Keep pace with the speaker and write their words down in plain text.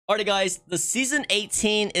Alright guys, the season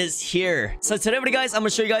 18 is here. So today guys, I'm gonna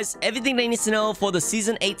show you guys everything they need to know for the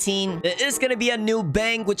season 18. There is gonna be a new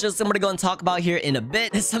bank, which is I'm gonna go and talk about here in a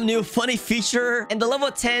bit. There's some new funny feature and the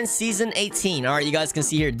level 10 season 18. Alright, you guys can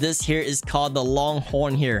see here, this here is called the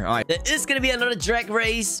Longhorn here. Alright, there is gonna be another drag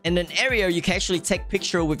race and an area you can actually take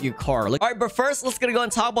picture with your car. Alright, but first let's gonna go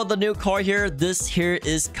and talk about the new car here. This here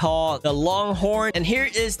is called the Longhorn, and here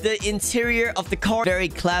is the interior of the car. Very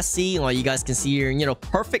classy. Well, you guys can see here, you know,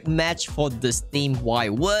 perfect match for this theme. Why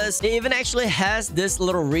was it even actually has this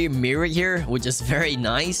little rear mirror here, which is very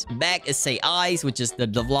nice. Back is Say Eyes, which is the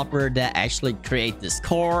developer that actually create this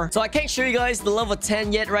car. So I can't show you guys the level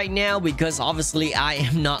 10 yet right now because obviously I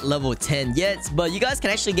am not level 10 yet, but you guys can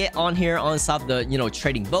actually get on here on top of the, you know,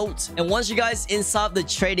 trading boat. And once you guys inside the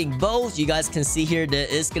trading boat, you guys can see here there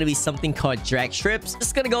is gonna be something called drag strips.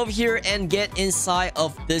 Just gonna go over here and get inside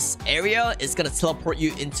of this area. It's gonna teleport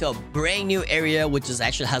you into a brand new area, which is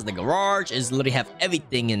actually has the garage. It's literally have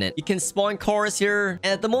everything in it. You can spawn cars here,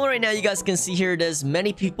 and at the moment right now you guys can see here there's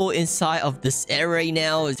many people inside of this area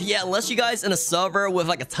now. Yeah, unless you guys in a server with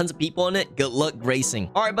like a tons of people in it, good luck racing.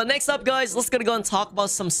 All right, but next up guys, let's gonna go and talk about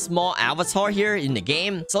some small avatar here in the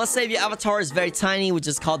game. So let's say if your avatar is very tiny, which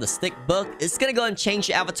is called the stick book, it's gonna go and change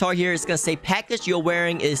your avatar here. It's gonna say package you're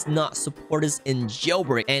wearing is not supported in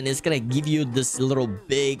Jailbreak, and it's gonna give you this little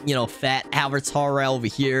big, you know, fat avatar right over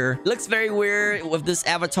here. It looks very weird with this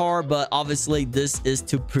avatar, but obviously this is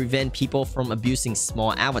to prevent people from abusing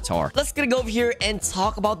small avatar. Let's gonna go over here and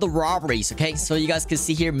talk about the robberies. Okay, so you guys can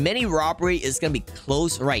see here many robbery is gonna be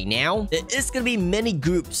closed right now. There is gonna be many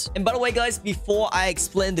groups, and by the way guys, before I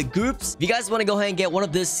explain the groups, if you guys want to go ahead and get one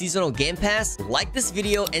of this seasonal game pass, like this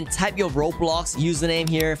video and type your Roblox username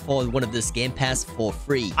here for one of this game pass for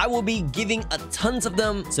free. I will be giving a tons of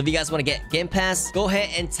them, so if you guys want to get game pass, go ahead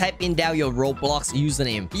and type in down your Roblox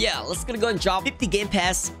username. Yeah, let's gonna go and drop 50 game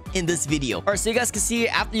pass in this video. All right, so you guys can see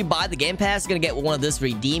after you buy the game pass, you're gonna get one of this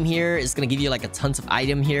redeem here. It's gonna give you like a tons of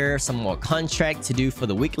item here, some more contract to do for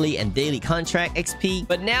the weekly and daily contract XP.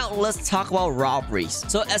 But now let's talk about robberies.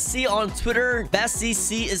 So as see on Twitter,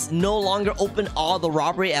 BestCC is no longer open all the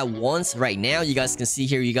robbery at once right now. You guys can see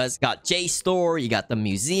here, you guys got J Store, you got the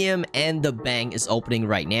museum, and the bank is opening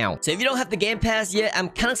right now. So if you don't have the game pass yet, I'm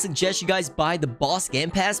kind of suggest you guys buy the boss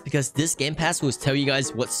game pass, because this game pass will tell you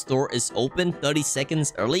guys what store is open 30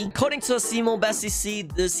 seconds early. According to Simo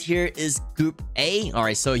BestCC, this here is Group A. All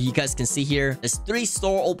right, so you guys can see here, there's 3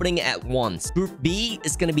 store opening at once. Group B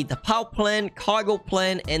is going to be the power plant, cargo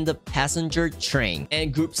plant, and the passenger train.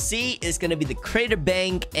 And Group C is going to be the Crater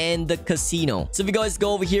Bank and the casino. So if you guys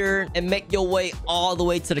go over here and make your way all the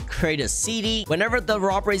way to the Crater City, whenever the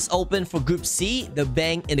robbery is open for Group C, the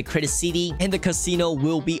bank in the Crater City and the casino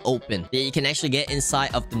will be open. Yeah, you can actually get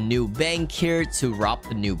inside of the new bank here to rob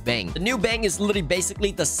the new bank. The new bank is literally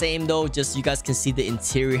basically the same though, just you guys can see the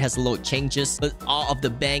interior has a little changes, but all of the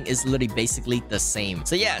bank is literally basically the same.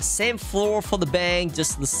 So yeah, same floor for the bank,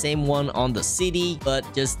 just the same one on the city, but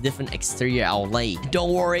just different exterior outlay.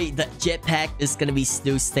 Don't worry, the jetpack is gonna be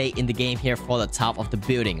still stay in the game here for the top of the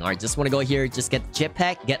building. All right, just want to go here, just get the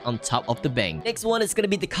jetpack, get on top of the bank. Next one is gonna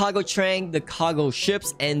be the cargo train, the cargo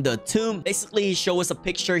ships, and the tomb. Basically show us a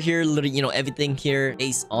picture here, literally, you know, everything here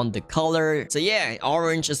based on the color. So yeah,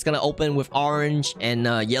 orange is gonna open with orange, and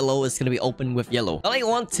yellow is gonna be open with yellow. Like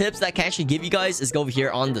one tips that I can actually give you guys is go over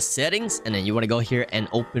here on the settings, and then you want to go here and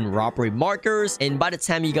open robbery markers, and by the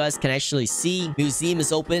time you guys can actually see museum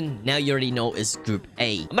is open, now you already know it's Group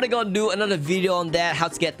A. I'm gonna go and do another video on that, how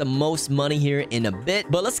to get the most money here in a bit,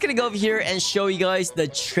 but let's gonna go over here and show you guys the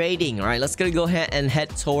trading. All right, let's gonna go ahead and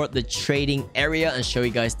head toward the trading area and show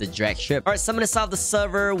you guys the drag strip. All right, so I'm gonna start the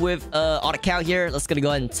server with auto count here. Let's gonna go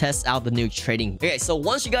ahead and test out the new trading. Okay, so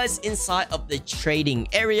once you guys inside of the trading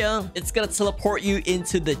area, it's gonna teleport you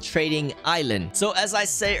into the trading island. So as I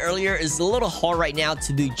say earlier, it's a little hard right now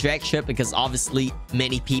to do drag strip because obviously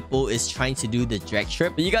many people is trying to do the drag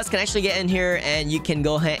strip, but you guys can actually get in here and you can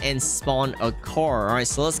go ahead and spawn a car. All right,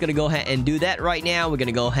 so let's gonna go ahead and do that right now. We're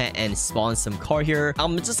gonna go ahead and spawn some car here.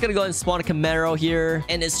 I'm just gonna go and spawn a Camaro here,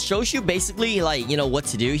 and it shows you basically like, you know, what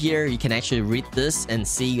to do here. You can actually read this and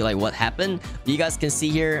see like what happened. You guys can see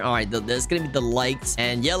here, all right, there's gonna be the lights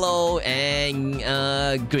and yellow and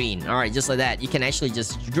green. All right, just like that. You can actually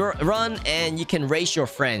just run and you can race your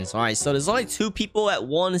friends. All right, so there's only 2 people at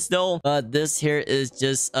once though, but this here is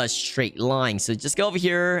just a straight line. So just go over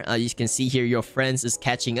here. You can see here your friends is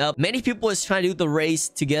catching up. Many people is trying to do the race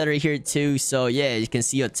together here too. So yeah, you can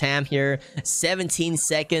see your time here, 17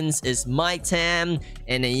 seconds is my time,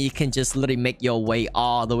 and then you can just literally make your way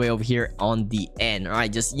all the way over here on the end. All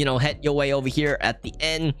right, just, you know, head your way over here at the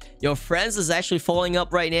end. Your friends is actually following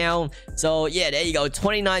up right now, so yeah, yeah, there you go.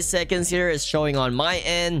 29 seconds here is showing on my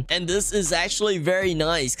end. And this is actually very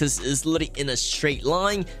nice because it's literally in a straight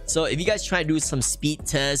line. So if you guys try to do some speed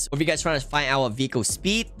tests, or if you guys trying to find our vehicle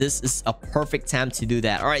speed, this is a perfect time to do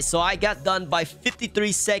that. All right, so I got done by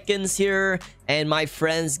 53 seconds here. And my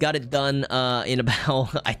friends got it done in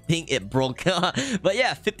about, I think it broke. But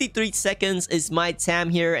yeah, 53 seconds is my time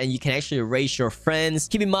here. And you can actually race your friends.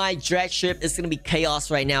 Keep in mind, drag ship is going to be chaos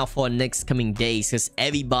right now for next coming days. Because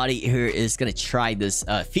everybody here is going to try this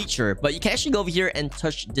feature. But you can actually go over here and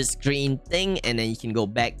touch this green thing. And then you can go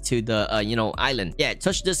back to the, you know, island. Yeah,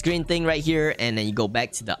 touch this green thing right here. And then you go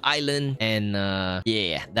back to the island. And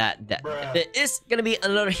yeah, there is going to be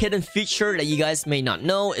another hidden feature that you guys may not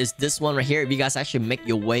know. Is this one right here. If you guys actually make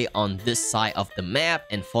your way on this side of the map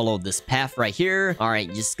and follow this path right here. All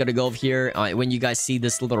right, just gotta go over here. All right, when you guys see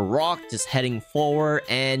this little rock, just heading forward,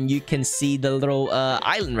 and you can see the little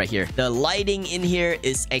island right here. The lighting in here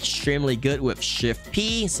is extremely good with Shift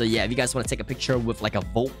P. So yeah, if you guys want to take a picture with like a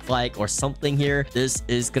Volt flag or something here, this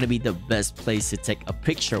is gonna be the best place to take a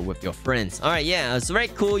picture with your friends. All right, yeah, it's very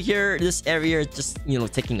cool here. This area, just, you know,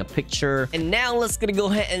 taking a picture. And now let's gonna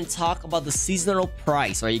go ahead and talk about the seasonal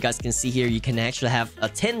price. All right, you guys can see here, you can actually have a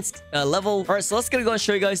 10 level. All right, so let's gonna go and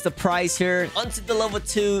show you guys the price here. Onto the level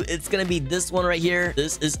 2, it's gonna be this one right here.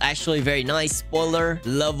 This is actually very nice. Spoiler.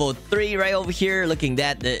 Level 3 right over here, looking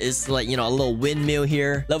that there is like, you know, a little windmill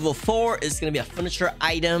here. Level 4 is gonna be a furniture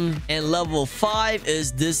item, and level 5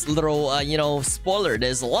 is this little you know, spoiler.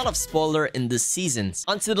 There's a lot of spoiler in this season.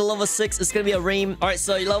 Onto the level 6, it's gonna be a rim. All right,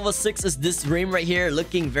 so level 6 is this rim right here,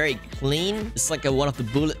 looking very clean. It's like one of the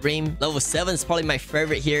bullet rim. Level 7 is probably my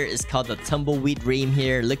favorite here. It's called the tumbleweed rim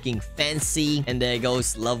here, looking fancy. And there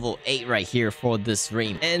goes level 8 right here for this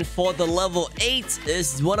rim. And for the level 8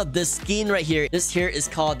 is one of the skin right here. This here is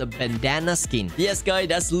called the bandana skin. Yes, guys,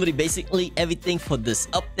 that's literally basically everything for this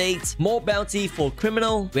update. More bounty for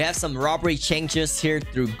criminal. We have some robbery changes here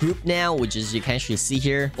through group now, which is you can actually see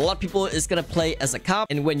here. A lot of people is gonna play as a cop,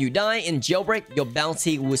 and when you die in Jailbreak, your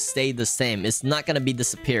bounty will stay the same. It's not gonna be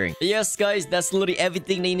disappearing. But yes, guys, that's literally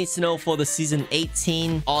everything that you need to know for the season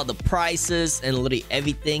 18. All the prices and literally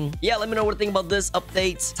everything. Yeah, let me know what you think about this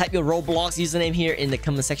update. Type your Roblox username here in the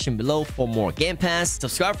comment section below for more Game Pass.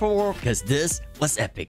 Subscribe for more, because this was epic.